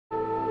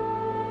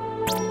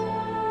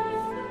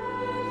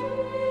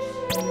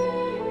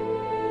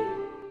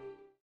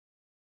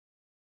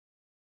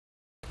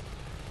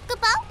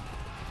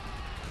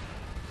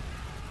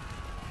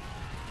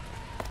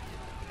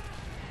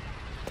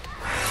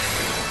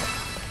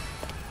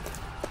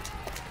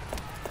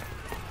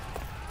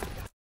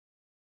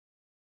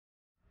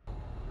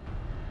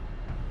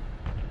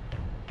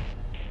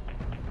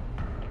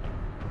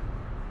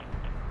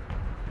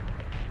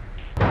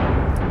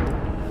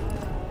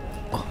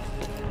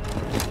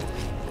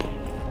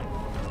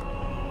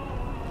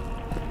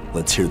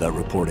Let's hear that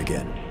report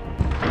again.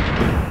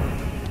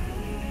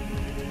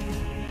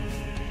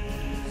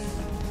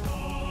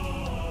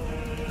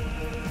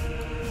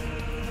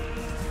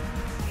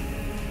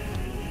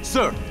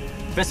 Sir,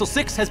 Vessel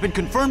 6 has been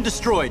confirmed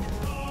destroyed.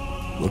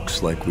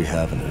 Looks like we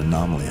have an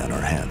anomaly on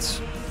our hands.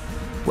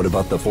 What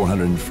about the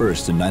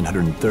 401st and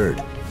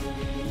 903rd?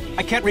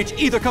 I can't reach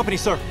either company,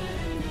 sir.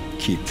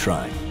 Keep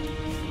trying.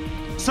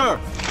 Sir!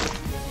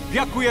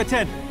 Byakuya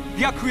 10!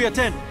 Byakuya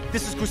 10!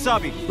 This is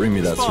Kusabi. Bring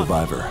me that Respond.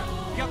 survivor.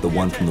 The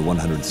one from the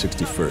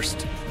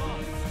 161st.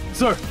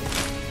 Sir!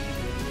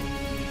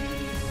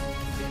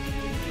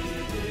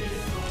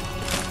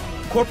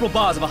 Corporal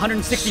Boz of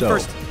 161st.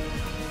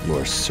 So,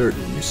 you're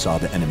certain you saw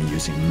the enemy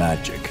using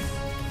magic?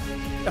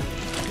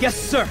 Yes,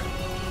 sir!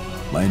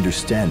 My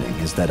understanding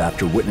is that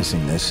after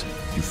witnessing this,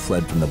 you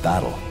fled from the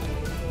battle.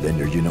 Then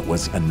your unit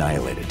was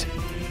annihilated.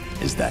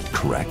 Is that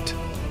correct?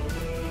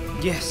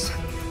 Yes.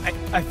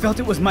 I felt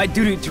it was my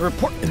duty to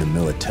report. In the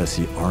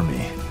Militesi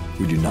army,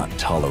 we do not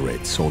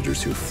tolerate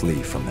soldiers who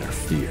flee from their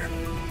fear.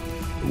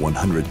 The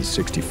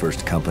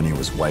 161st Company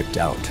was wiped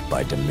out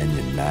by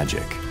Dominion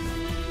magic.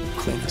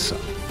 Clean us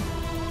up.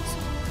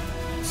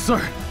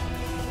 Sir!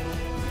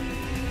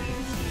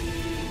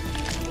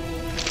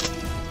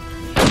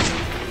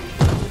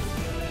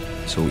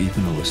 So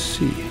even a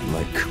Lassie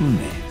like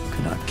Kune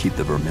could not keep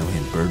the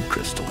Vermilion Bird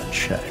Crystal in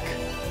check.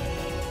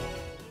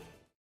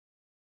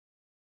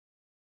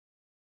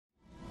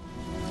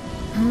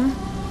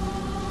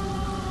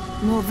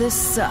 Well, this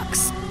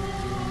sucks.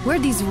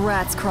 Where'd these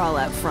rats crawl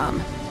out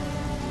from?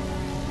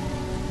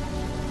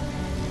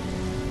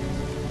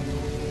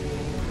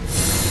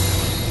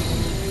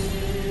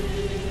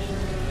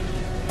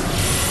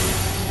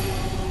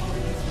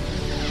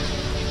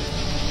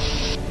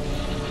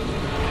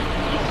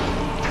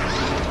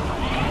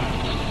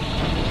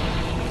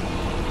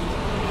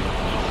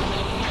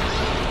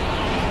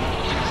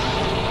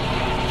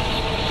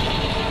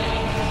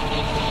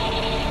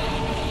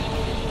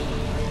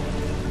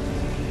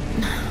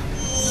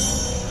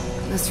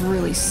 This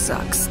really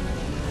sucks.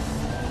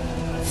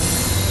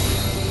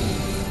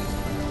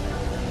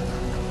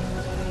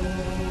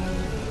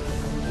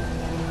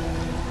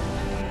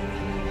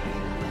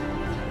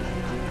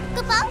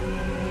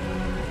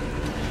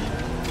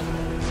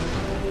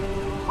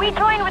 We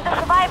join with the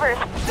survivors.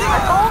 Our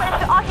goal is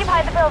to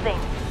occupy the building.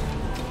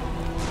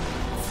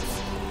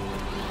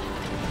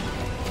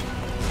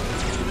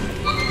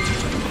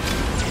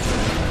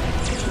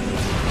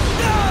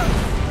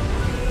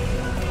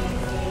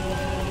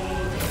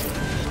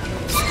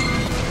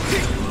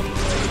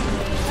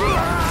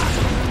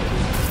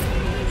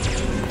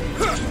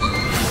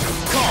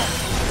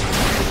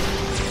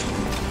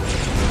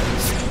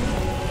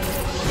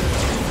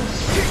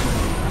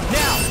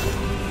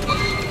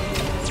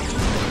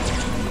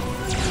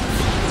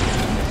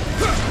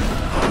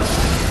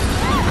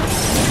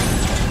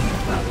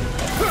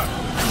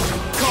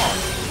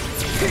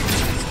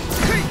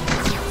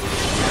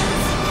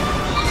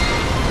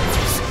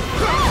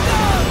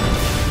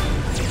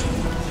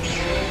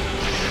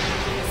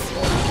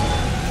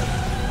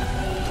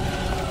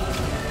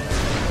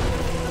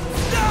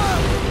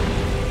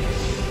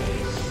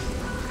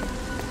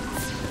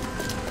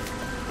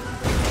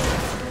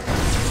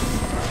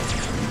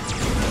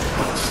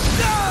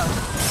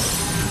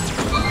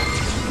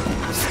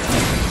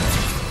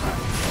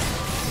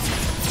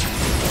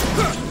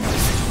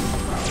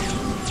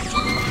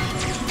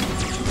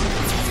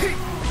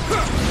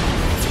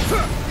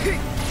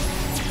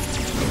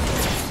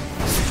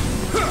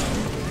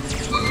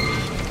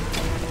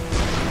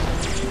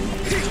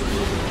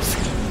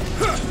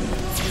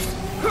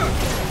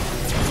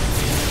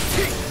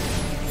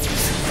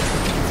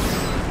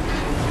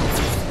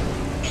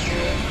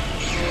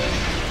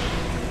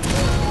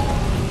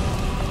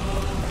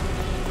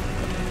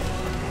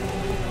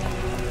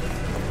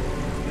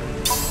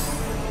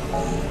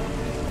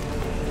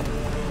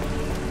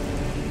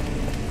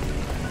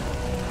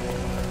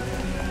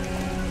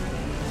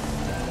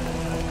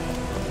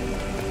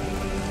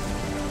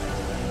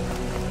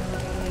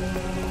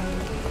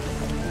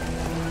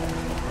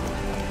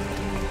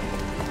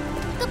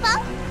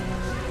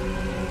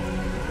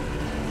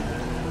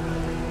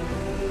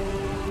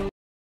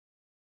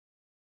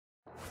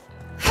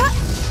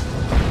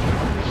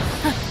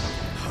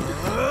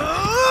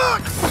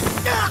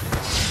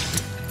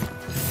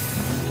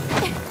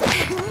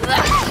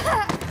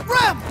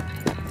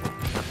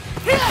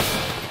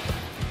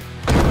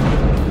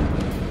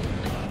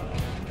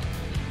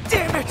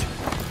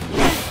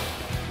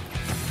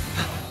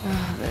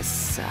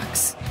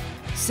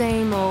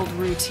 Same old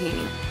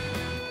routine.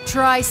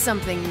 Try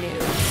something new.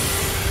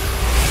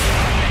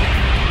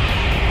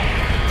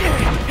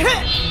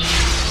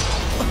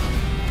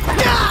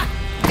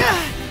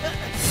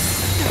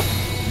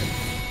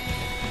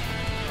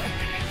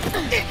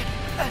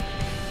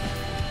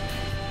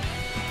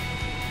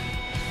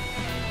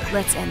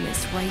 Let's end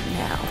this right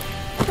now.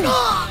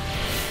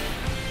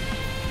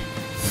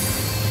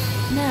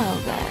 Now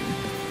then.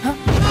 Huh?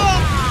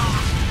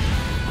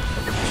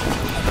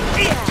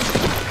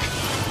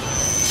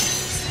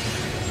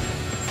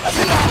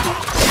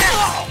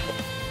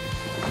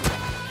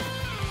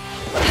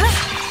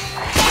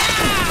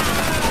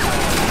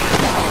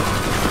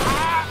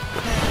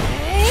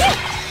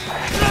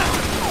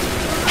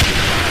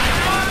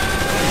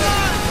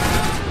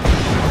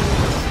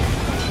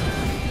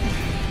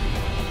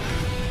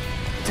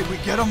 we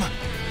get him?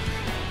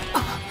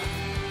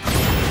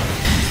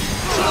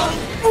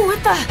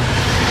 What the?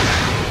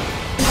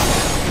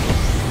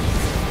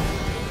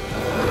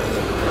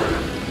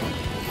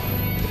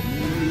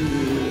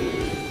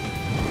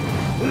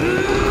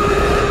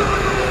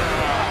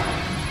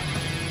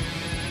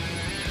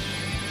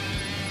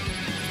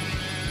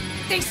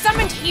 They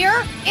summoned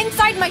here?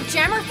 Inside my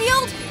jammer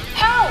field?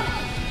 How?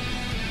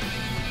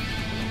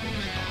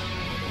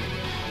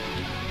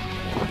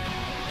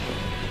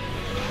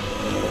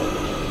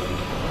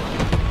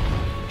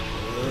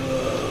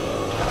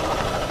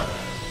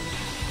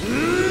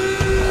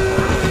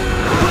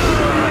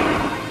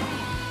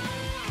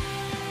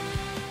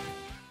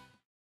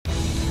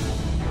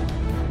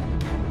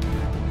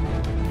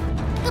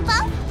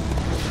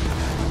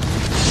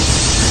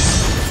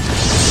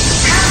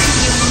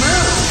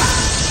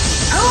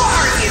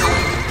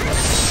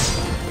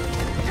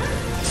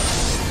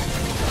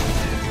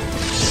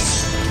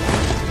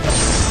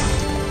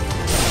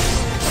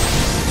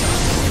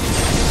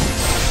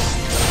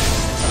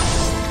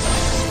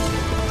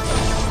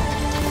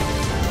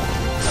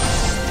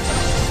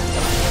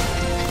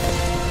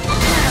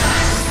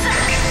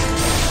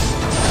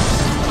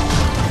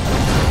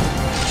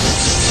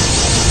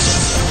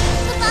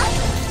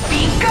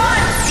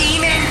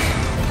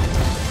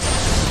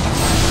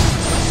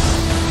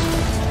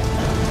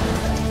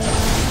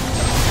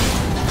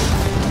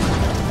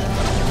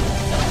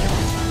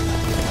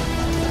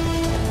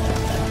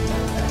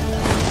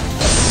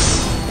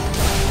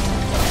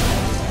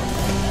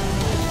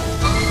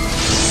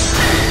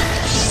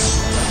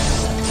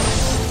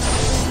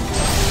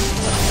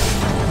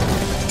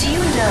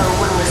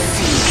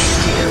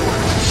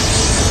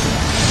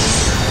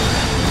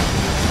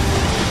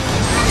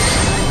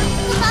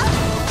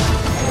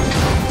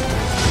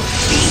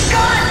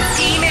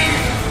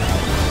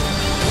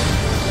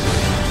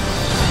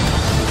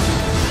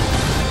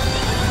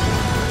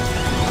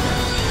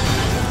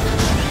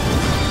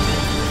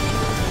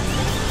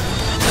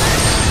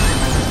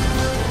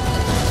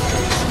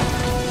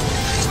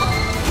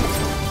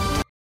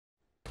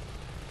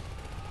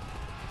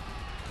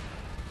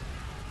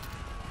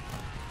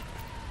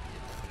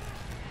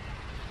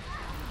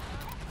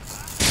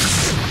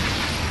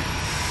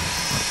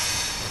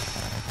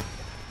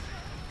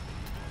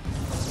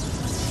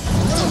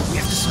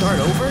 Start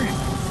over?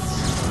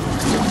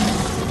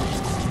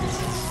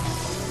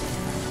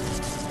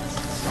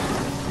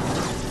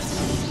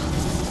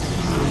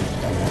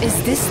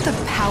 Is this the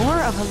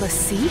power of a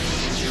lassie?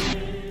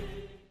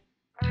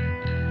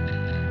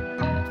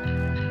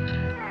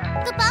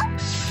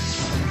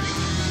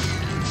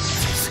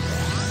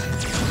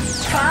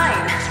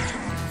 Fine.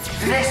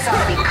 This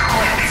ought to be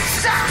quick.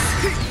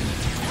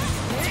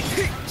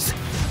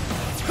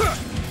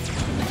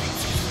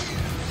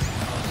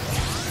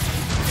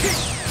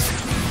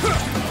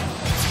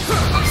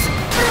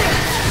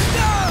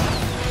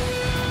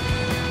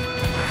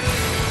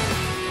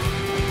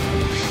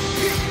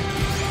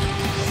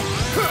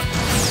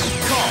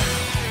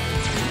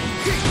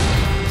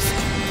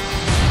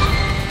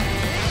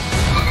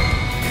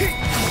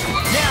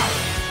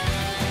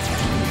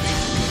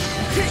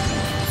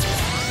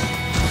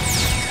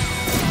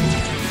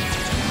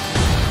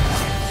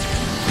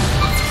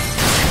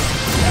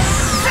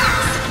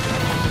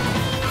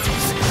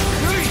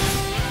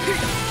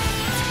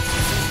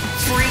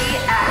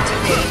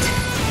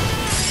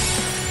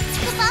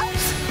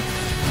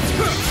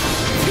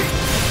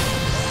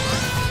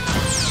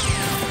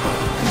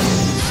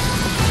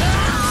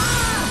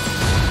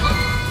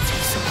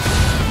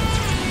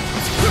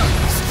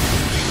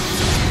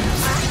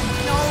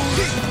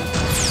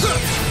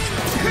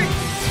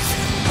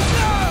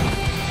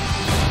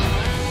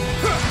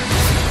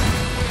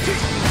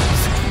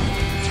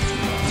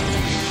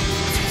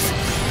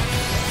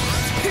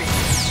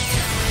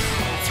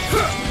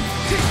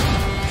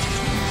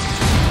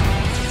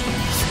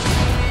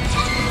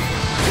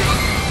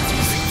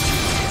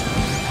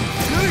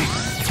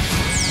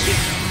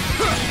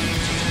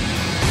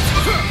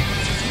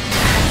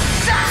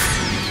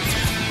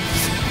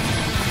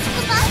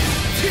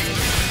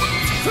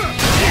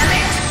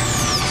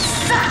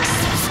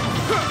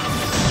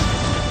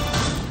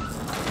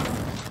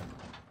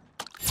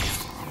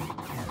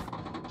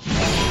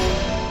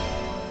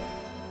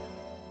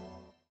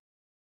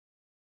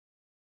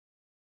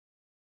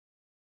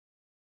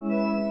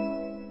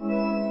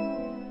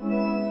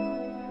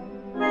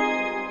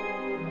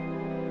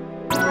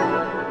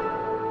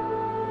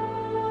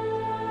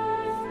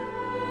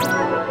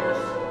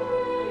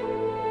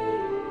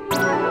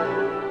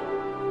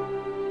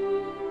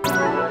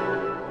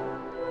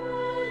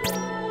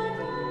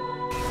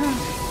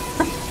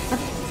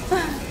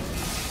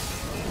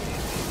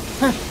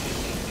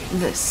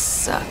 Sucks. This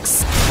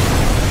sucks.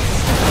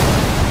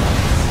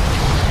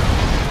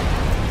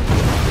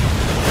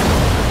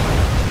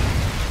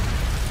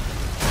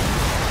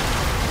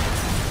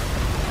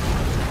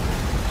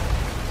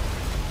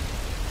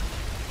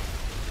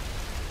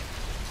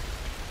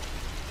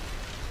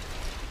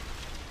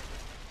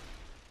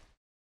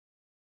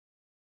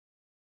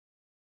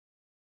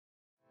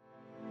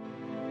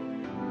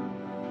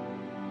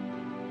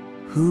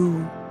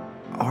 Who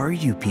are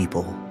you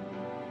people?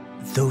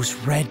 Those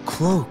red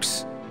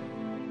cloaks.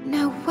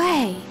 No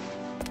way.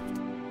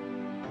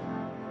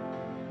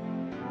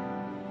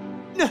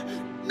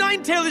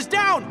 Ninetail is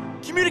down!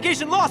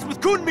 Communication lost with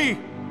Kunmi!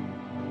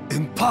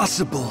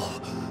 Impossible!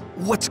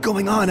 What's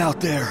going on out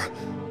there?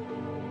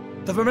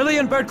 The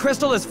Vermilion Bird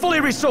Crystal is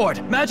fully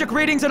restored. Magic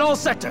readings in all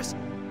sectors.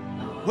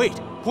 Wait,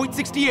 point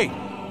 68.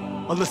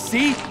 A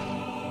Lassie?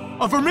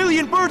 A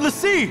Vermilion Bird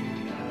Lassie!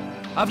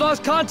 I've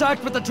lost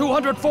contact with the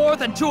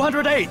 204th and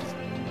 208th.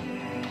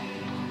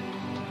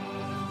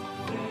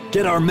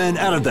 Get our men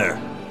out of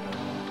there!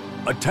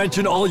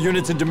 Attention all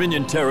units in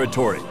Dominion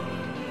territory.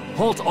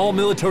 Halt all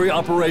military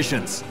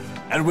operations,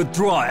 and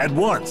withdraw at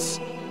once!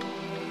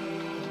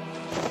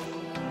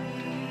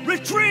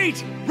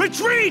 Retreat!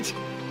 Retreat!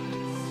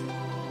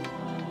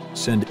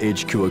 Send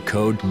HQ a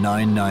code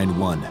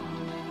 991.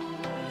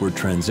 We're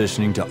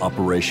transitioning to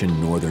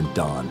Operation Northern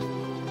Dawn.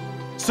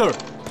 Sir!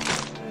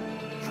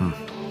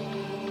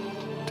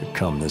 To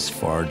come this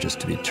far just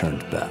to be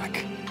turned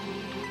back.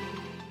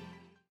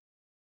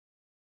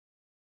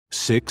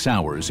 6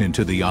 hours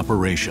into the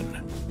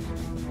operation,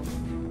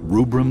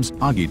 Rubrum's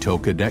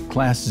Agito Cadet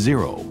Class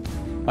 0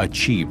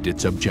 achieved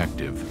its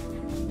objective,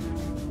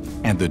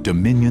 and the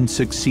Dominion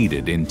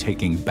succeeded in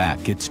taking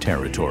back its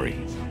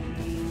territory.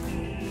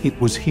 It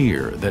was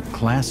here that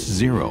Class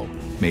 0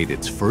 made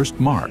its first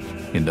mark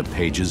in the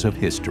pages of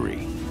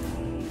history.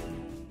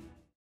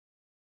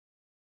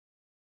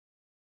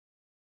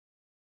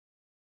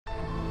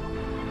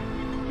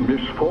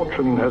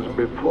 Misfortune has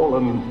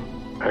befallen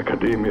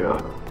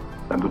academia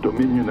and the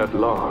Dominion at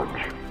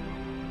large.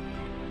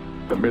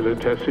 The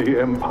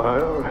Militesi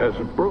Empire has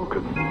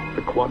broken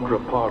the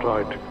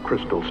quadripartite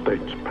Crystal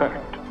States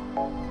Pact,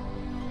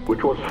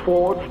 which was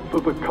forged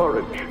through the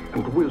courage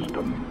and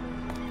wisdom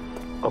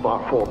of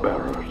our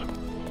forebearers.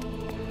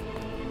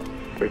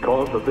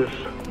 Because of this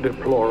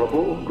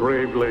deplorable,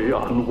 gravely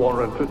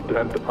unwarranted,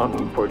 and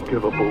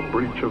unforgivable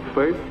breach of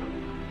faith,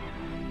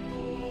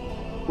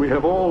 we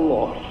have all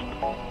lost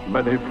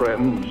many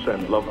friends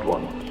and loved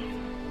ones.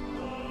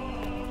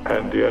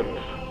 And yet,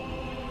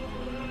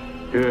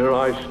 here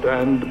I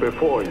stand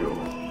before you,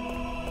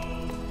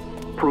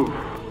 proof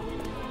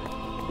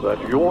that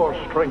your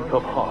strength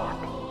of heart,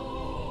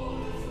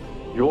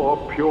 your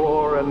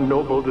pure and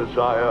noble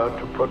desire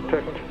to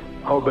protect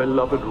our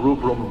beloved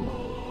Rubrum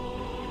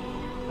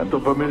and the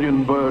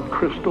Vermilion Bird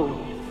Crystal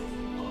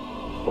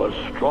was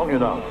strong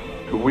enough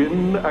to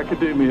win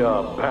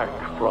academia back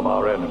from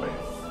our enemy.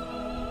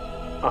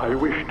 I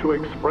wish to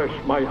express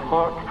my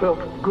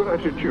heartfelt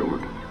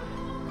gratitude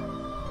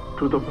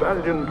to the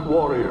valiant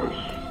warriors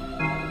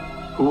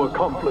who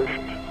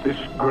accomplished this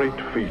great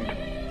feat.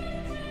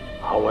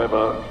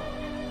 However,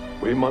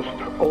 we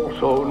must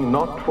also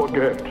not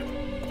forget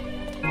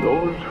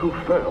those who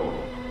fell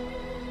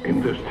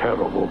in this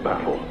terrible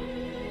battle.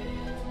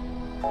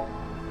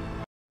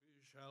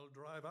 We shall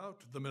drive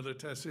out the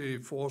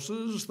Militesi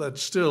forces that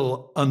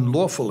still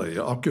unlawfully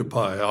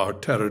occupy our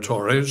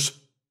territories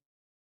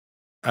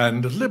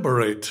and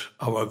liberate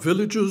our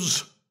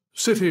villages,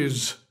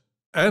 cities,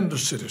 and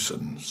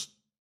citizens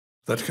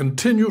that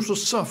continue to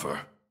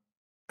suffer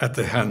at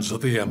the hands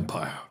of the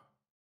Empire.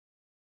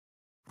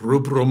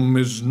 Rubrum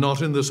is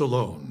not in this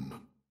alone.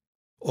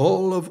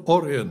 All of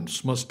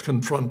Orience must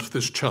confront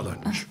this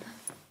challenge.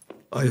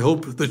 I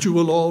hope that you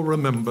will all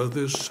remember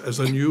this as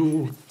a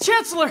new...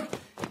 Chancellor!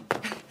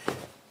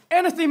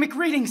 Anathemic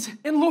readings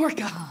in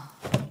Lorca.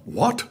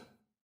 What?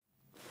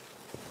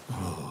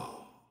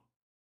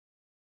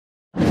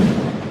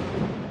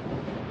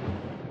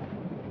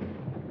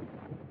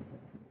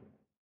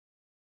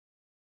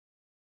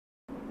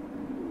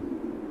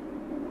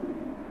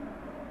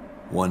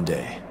 One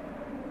day,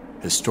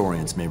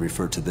 historians may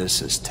refer to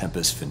this as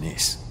Tempus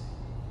Finis.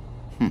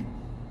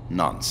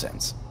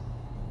 Nonsense.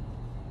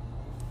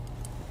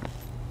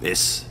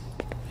 This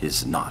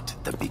is not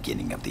the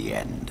beginning of the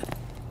end.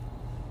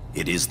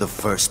 It is the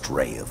first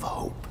ray of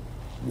hope,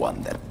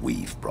 one that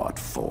we've brought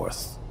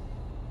forth.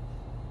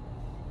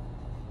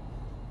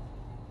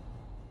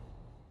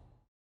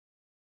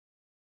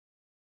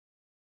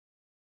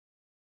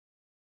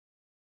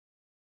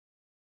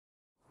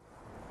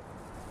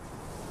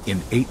 In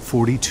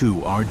 842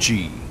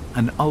 RG,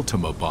 an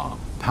Ultima bomb,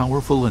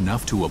 powerful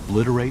enough to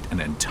obliterate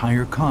an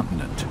entire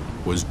continent,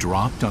 was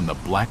dropped on the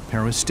Black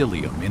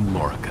Peristilium in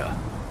Lorica.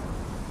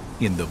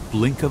 In the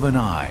blink of an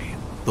eye,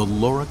 the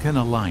Lorican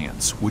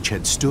Alliance, which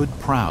had stood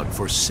proud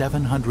for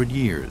 700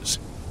 years,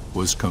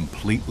 was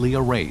completely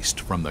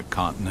erased from the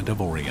continent of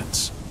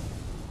Orience.